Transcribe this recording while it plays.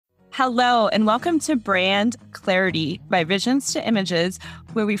Hello, and welcome to Brand Clarity by Visions to Images,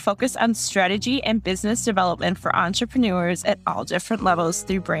 where we focus on strategy and business development for entrepreneurs at all different levels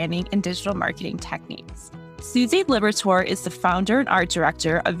through branding and digital marketing techniques. Susie Liberatore is the founder and art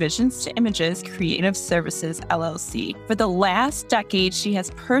director of Visions to Images Creative Services, LLC. For the last decade, she has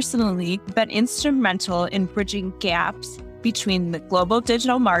personally been instrumental in bridging gaps between the global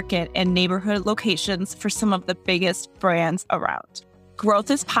digital market and neighborhood locations for some of the biggest brands around.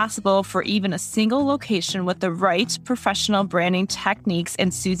 Growth is possible for even a single location with the right professional branding techniques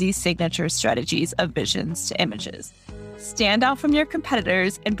and Susie's signature strategies of Visions to Images. Stand out from your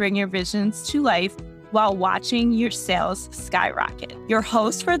competitors and bring your visions to life while watching your sales skyrocket. Your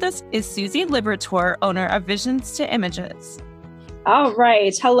host for this is Susie Liberatore, owner of Visions to Images. All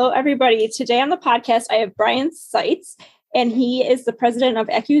right. Hello, everybody. Today on the podcast, I have Brian Seitz, and he is the president of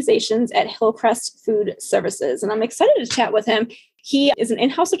accusations at Hillcrest Foodservice. And I'm excited to chat with him. He is an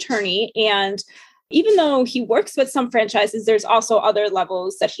in-house attorney, and even though he works with some franchises, there's also other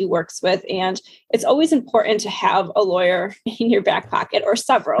levels that he works with. And it's always important to have a lawyer in your back pocket, or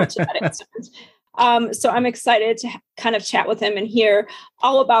several to that extent. So I'm excited to kind of chat with him and hear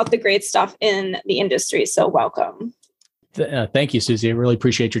all about the great stuff in the industry. So welcome. Thank you, Susie. I really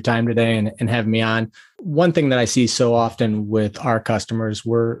appreciate your time today and having me on. One thing that I see so often with our customers,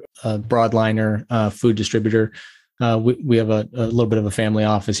 we're a broadliner food distributor. We have a little bit of a family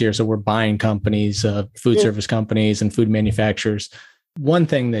office here. So we're buying companies, food service companies and food manufacturers. One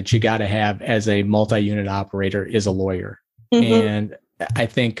thing that you got to have as a multi-unit operator is a lawyer. Mm-hmm. And I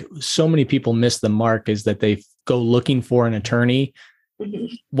think so many people miss the mark is that they go looking for an attorney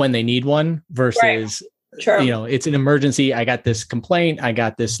when they need one versus, Sure. It's an emergency. I got this complaint. I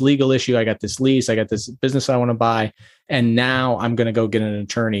got this legal issue. I got this lease. I got this business I want to buy. And now I'm going to go get an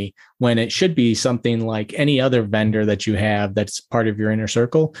attorney, when it should be something like any other vendor that you have that's part of your inner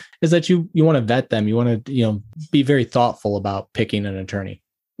circle, is that you want to vet them. You want to, be very thoughtful about picking an attorney.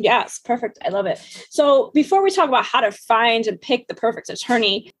 Yes, perfect. I love it. So before we talk about how to find and pick the perfect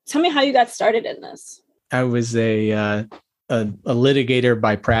attorney, tell me how you got started in this. I was a litigator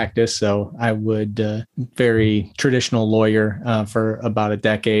by practice. So I would very traditional lawyer for about a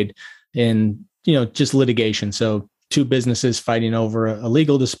decade in, just litigation. So two businesses fighting over a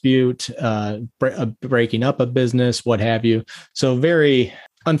legal dispute, breaking up a business, what have you. So very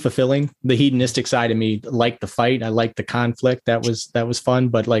unfulfilling. The hedonistic side of me liked the fight. I liked the conflict. That was fun.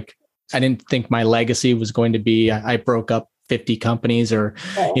 But I didn't think my legacy was going to be, I broke up 50 companies or,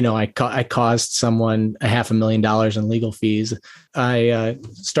 I caused someone $500,000 in legal fees. I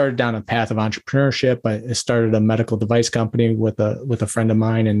started down a path of entrepreneurship. I started a medical device company with a friend of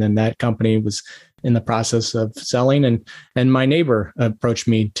mine. And then that company was in the process of selling. And my neighbor approached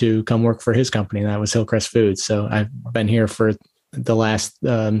me to come work for his company. And that was Hillcrest Foods. So I've been here for the last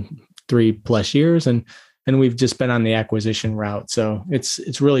 3+ years. And we've just been on the acquisition route. So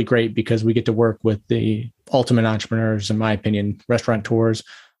it's really great because we get to work with the ultimate entrepreneurs, in my opinion. Restaurateurs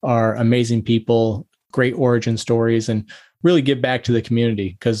are amazing people, great origin stories, and really give back to the community,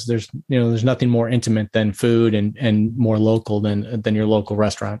 because there's nothing more intimate than food and more local than your local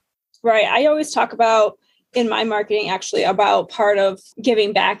restaurant. Right. I always talk about in my marketing, actually, about part of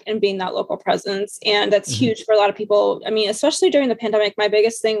giving back and being that local presence. And that's huge for a lot of people. I mean, especially during the pandemic, my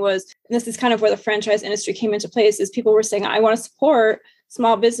biggest thing was, and this is kind of where the franchise industry came into place, is people were saying, I want to support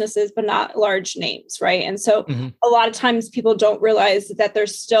small businesses, but not large names. Right. And so a lot of times people don't realize that they're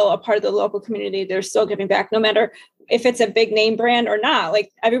still a part of the local community. They're still giving back, no matter if it's a big name brand or not.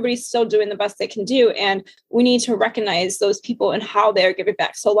 Everybody's still doing the best they can do. And we need to recognize those people and how they're giving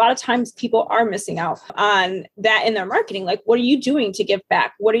back. So a lot of times people are missing out on that in their marketing. What are you doing to give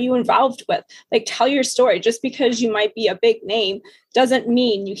back? What are you involved with? Tell your story. Just because you might be a big name doesn't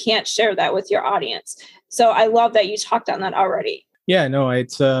mean you can't share that with your audience. So I love that you talked on that already. Yeah, no,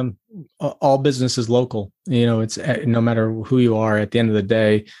 it's all business is local. It's no matter who you are, at the end of the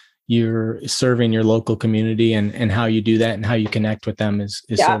day, you're serving your local community, and how you do that and how you connect with them is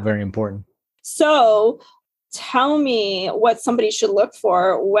so very important. So tell me what somebody should look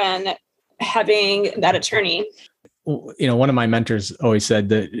for when having that attorney. One of my mentors always said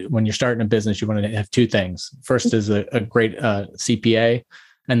that when you're starting a business, you want to have two things. First is a great CPA,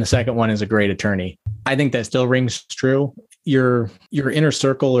 and the second one is a great attorney. I think that still rings true. Your inner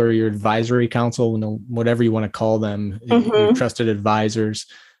circle or your advisory council, whatever you want to call them, your trusted advisors,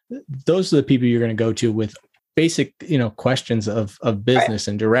 those are the people you're going to go to with basic, questions of business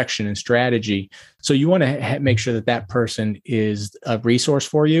and direction and strategy. So you want to make sure that person is a resource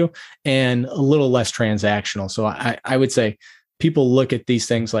for you and a little less transactional. So I would say people look at these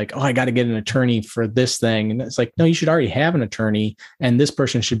things like, oh, I got to get an attorney for this thing. And it's like, no, you should already have an attorney, and this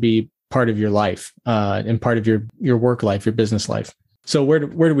person should be part of your life and part of your work life, your business life. So where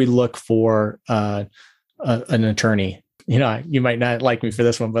do we look for an attorney? You might not like me for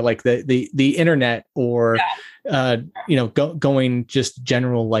this one, but like the internet or, going just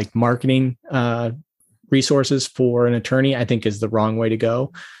general like marketing resources for an attorney, I think is the wrong way to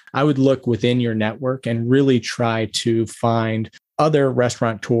go. I would look within your network and really try to find other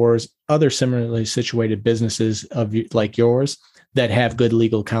restaurateurs, other similarly situated businesses like yours that have good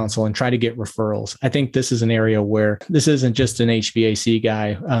legal counsel, and try to get referrals. I think this is an area where this isn't just an HVAC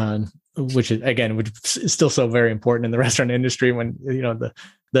guy, which is, again, which is still so very important in the restaurant industry when,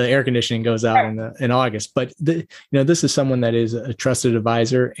 the air conditioning goes out in August. But this is someone that is a trusted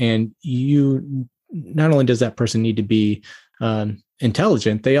advisor, and not only does that person need to be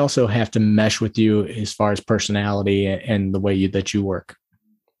intelligent, they also have to mesh with you as far as personality and the way that you work.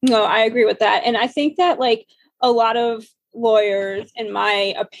 No, I agree with that. And I think that like a lot of lawyers, in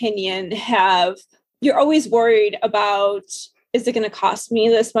my opinion, you're always worried about, is it going to cost me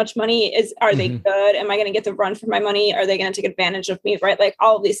this much money? Are they good? Am I going to get the run for my money? Are they going to take advantage of me? Right? Like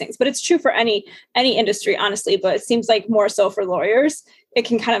all of these things, but it's true for any industry, honestly, but it seems like more so for lawyers, it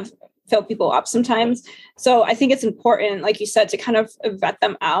can kind of fill people up sometimes. So I think it's important, like you said, to kind of vet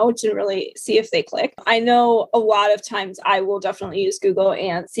them out and really see if they click. I know a lot of times I will definitely use Google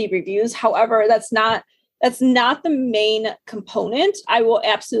and see reviews. However, that's not the main component. I will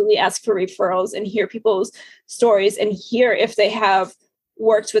absolutely ask for referrals and hear people's stories and hear if they have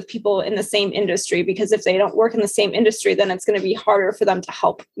worked with people in the same industry, because if they don't work in the same industry, then it's going to be harder for them to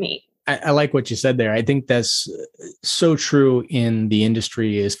help me. I like what you said there. I think that's so true in the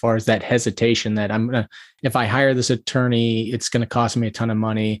industry, as far as that hesitation that if I hire this attorney, it's going to cost me a ton of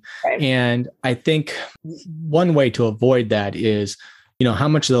money. Right. And I think one way to avoid that is, how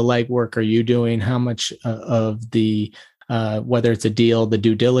much of the legwork are you doing? How much of the, whether it's a deal, the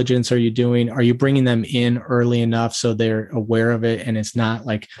due diligence are you doing? Are you bringing them in early enough so they're aware of it? And it's not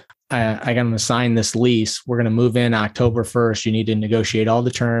like, I got to sign this lease. We're going to move in October 1st. You need to negotiate all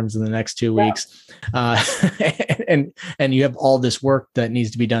the terms in the next 2 weeks. And you have all this work that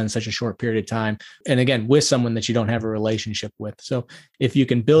needs to be done in such a short period of time. And again, with someone that you don't have a relationship with. So if you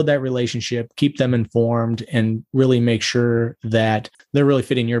can build that relationship, keep them informed, and really make sure that they're really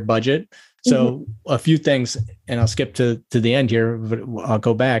fitting your budget. So a few things, and I'll skip to the end here, but I'll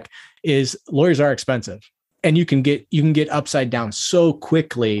go back, is lawyers are expensive. And you can get upside down so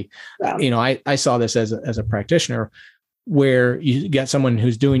quickly. Yeah. I saw this as a practitioner, where you got someone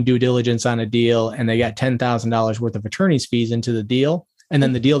who's doing due diligence on a deal and they got $10,000 worth of attorney's fees into the deal, and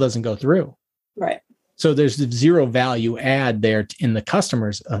then the deal doesn't go through. Right. So there's zero value add there in the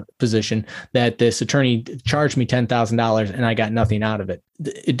customer's position, that this attorney charged me $10,000 and I got nothing out of it.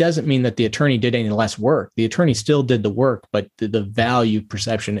 It doesn't mean that the attorney did any less work. The attorney still did the work, but the value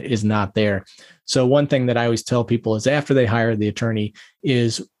perception is not there. So one thing that I always tell people is, after they hire the attorney,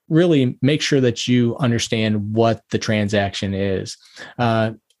 is really make sure that you understand what the transaction is.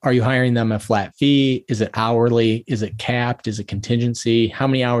 Are you hiring them a flat fee? Is it hourly? Is it capped? Is it contingency? How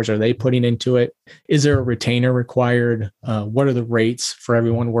many hours are they putting into it? Is there a retainer required? What are the rates for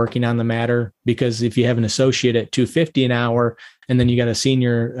everyone working on the matter? Because if you have an associate at $250 an hour, and then you got a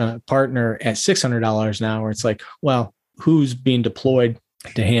senior partner at $600 an hour, it's like, well, who's being deployed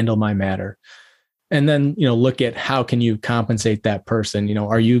to handle my matter? And then, look at how can you compensate that person?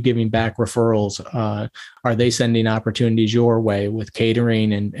 Are you giving back referrals? Are they sending opportunities your way with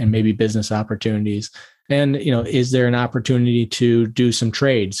catering and maybe business opportunities? And, is there an opportunity to do some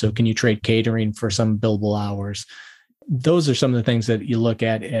trade? So can you trade catering for some billable hours? Those are some of the things that you look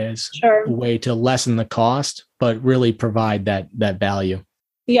at as a way to lessen the cost, but really provide that value.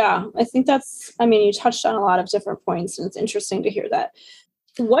 Yeah, I think you touched on a lot of different points, and it's interesting to hear that.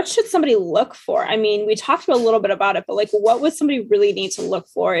 What should somebody look for? We talked a little bit about it, but what would somebody really need to look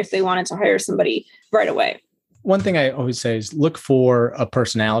for if they wanted to hire somebody right away? One thing I always say is look for a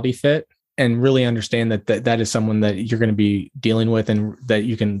personality fit, and really understand that is someone that you're going to be dealing with and that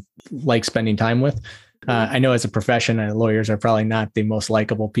you can like spending time with. I know as a profession, lawyers are probably not the most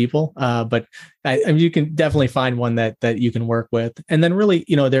likable people, but you can definitely find one that you can work with. And then really,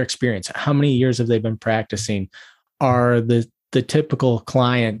 their experience. How many years have they been practicing? Are the typical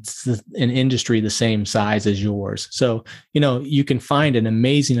clients in industry the same size as yours? So, you can find an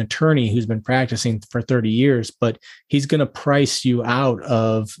amazing attorney who's been practicing for 30 years, but he's going to price you out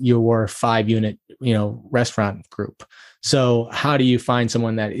of your 5-unit, restaurant group. So how do you find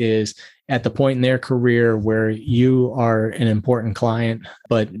someone that is at the point in their career where you are an important client,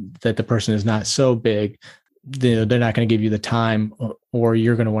 but that the person is not so big? they're not going to give you the time, or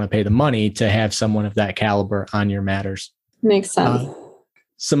you're going to want to pay the money to have someone of that caliber on your matters. Makes sense.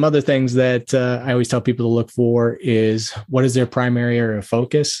 Some other things that I always tell people to look for is, what is their primary area of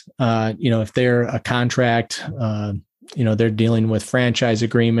focus? If they're a contract, they're dealing with franchise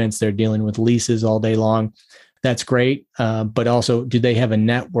agreements, they're dealing with leases all day long. That's great. But also, do they have a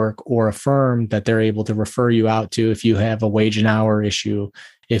network or a firm that they're able to refer you out to if you have a wage and hour issue,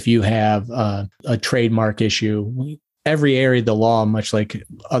 if you have a trademark issue? Every area of the law, much like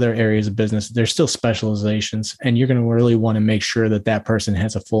other areas of business, there's still specializations, and you're going to really want to make sure that that person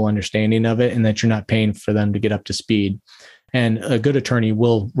has a full understanding of it and that you're not paying for them to get up to speed. And a good attorney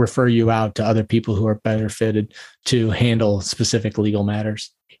will refer you out to other people who are better fitted to handle specific legal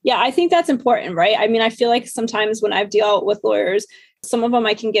matters. Yeah, I think that's important, right? I mean, I feel like sometimes when I've dealt with lawyers, some of them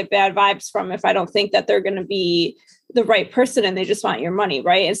I can get bad vibes from if I don't think that they're going to be the right person and they just want your money,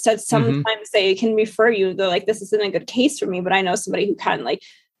 right? Instead, sometimes they can refer you. They're like, this isn't a good case for me, but I know somebody who can. Like,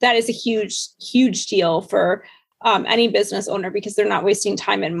 that is a huge, huge deal for any business owner, because they're not wasting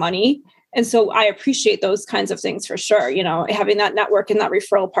time and money. And so I appreciate those kinds of things for sure. Having that network and that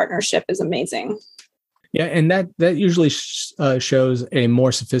referral partnership is amazing. Yeah, and that usually shows a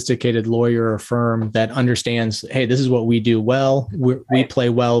more sophisticated lawyer or firm that understands, hey, this is what we do well. We play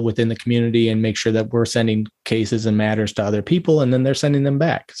well within the community and make sure that we're sending cases and matters to other people, and then they're sending them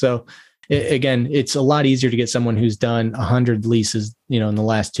back. So again, it's a lot easier to get someone who's done 100 leases, in the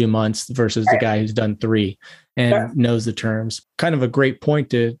last 2 months versus the guy who's done 3 and knows the terms. Kind of a great point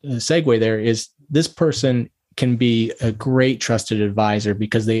to segue there is, this person can be a great trusted advisor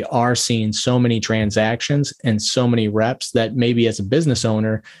because they are seeing so many transactions and so many reps that maybe as a business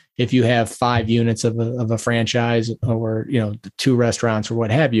owner, if you have 5 units of a franchise, or 2 restaurants or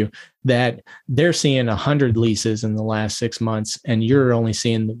what have you, that they're seeing 100 leases in the last 6 months, and you're only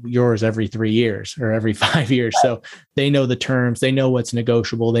seeing yours every 3 years or every 5 years. So they know the terms, they know what's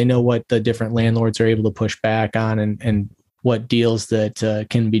negotiable, they know what the different landlords are able to push back on, and what deals that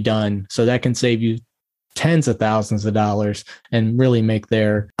can be done. So that can save you tens of thousands of dollars and really make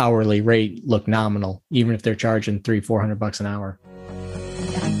their hourly rate look nominal, even if they're charging $300-400 an hour.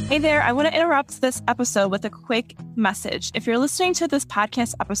 Hey there, I want to interrupt this episode with a quick message. If you're listening to this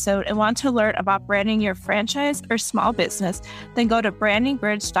podcast episode and want to learn about branding your franchise or small business, then go to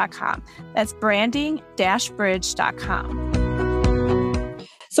brandingbridge.com. That's branding-bridge.com.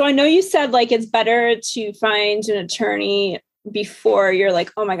 So I know you said it's better to find an attorney before you're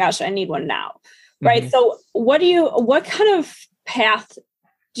like, oh my gosh, I need one now. Right. So what kind of path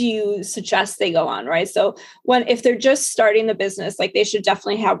do you suggest they go on? Right. So if they're just starting the business, they should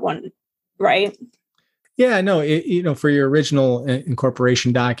definitely have one. Right. Yeah, no, for your original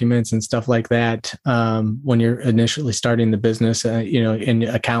incorporation documents and stuff like that, when you're initially starting the business, and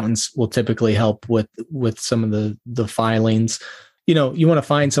accountants will typically help with some of the filings. You want to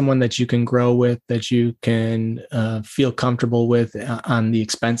find someone that you can grow with, that you can feel comfortable with on the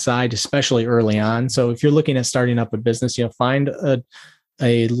expense side, especially early on. So if you're looking at starting up a business, find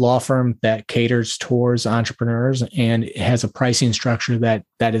a law firm that caters towards entrepreneurs and has a pricing structure that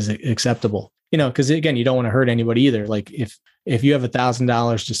is acceptable. Because again, you don't want to hurt anybody either. Like if you have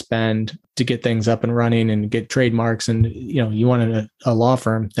 $1,000 to spend to get things up and running and get trademarks, and you want a law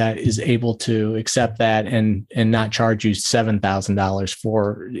firm that is able to accept that and not charge you $7,000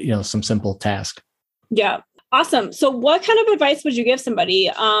 for some simple task. Yeah, awesome. So what kind of advice would you give somebody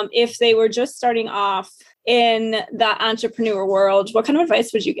if they were just starting off in the entrepreneur world? What kind of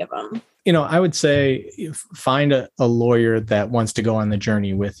advice would you give them? I would say find a lawyer that wants to go on the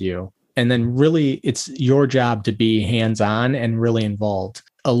journey with you. And then really it's your job to be hands-on and really involved.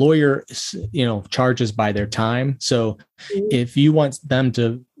 A lawyer, charges by their time. So if you want them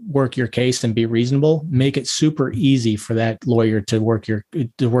to work your case and be reasonable, make it super easy for that lawyer to work your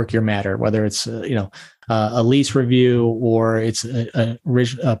matter, whether it's, a lease review or it's a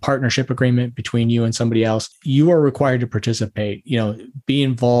partnership agreement between you and somebody else. You are required to participate, be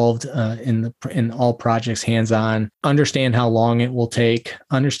involved in all projects, hands-on, understand how long it will take,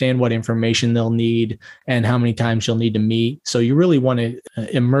 understand what information they'll need and how many times you'll need to meet. So you really want to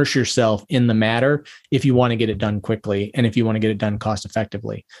immerse yourself in the matter if you want to get it done quickly and if you want to get it done cost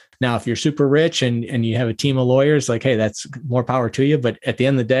effectively. Now, if you're super rich and you have a team of lawyers, hey, that's more power to you. But at the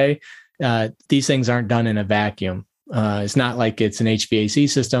end of the day, these things aren't done in a vacuum. It's not like it's an HVAC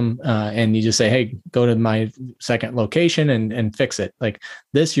system and you just say, hey, go to my second location and fix it. Like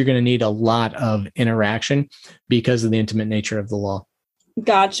this, you're going to need a lot of interaction because of the intimate nature of the law.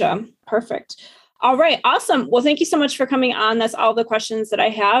 Gotcha. Perfect. All right. Awesome. Well, thank you so much for coming on. That's all the questions that I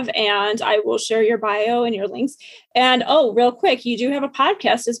have. And I will share your bio and your links. And real quick, you do have a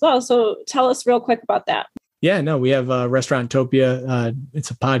podcast as well. So tell us real quick about that. Yeah, no, we have Restauranttopia. It's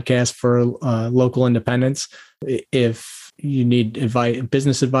a podcast for local independents. If you need advice,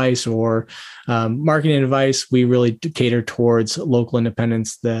 business advice or marketing advice, we really cater towards local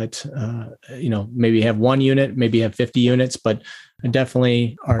independents that, maybe have one unit, maybe have 50 units, but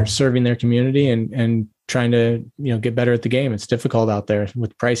definitely are serving their community and trying to, get better at the game. It's difficult out there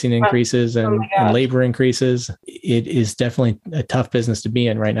with pricing increases and labor increases. It is definitely a tough business to be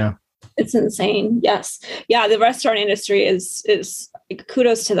in right now. It's insane. Yes. Yeah. The restaurant industry is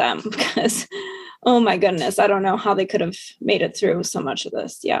kudos to them because, oh my goodness, I don't know how they could have made it through so much of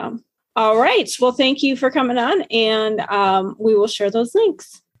this. Yeah. All right. Well, thank you for coming on, and we will share those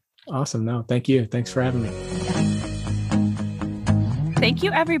links. Awesome. No, thank you. Thanks for having me. Thank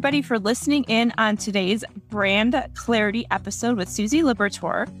you, everybody, for listening in on today's Brand Clarity episode with Susie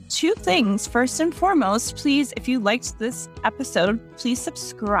Liberatore. 2 things. First and foremost, please, if you liked this episode, please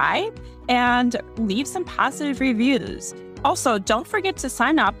subscribe and leave some positive reviews. Also, don't forget to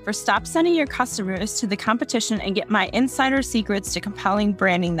sign up for Stop Sending Your Customers to the Competition and get my insider secrets to compelling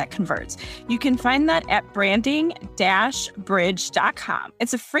branding that converts. You can find that at branding-bridge.com.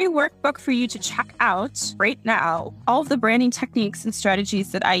 It's a free workbook for you to check out right now, all of the branding techniques and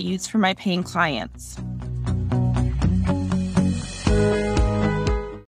strategies that I use for my paying clients.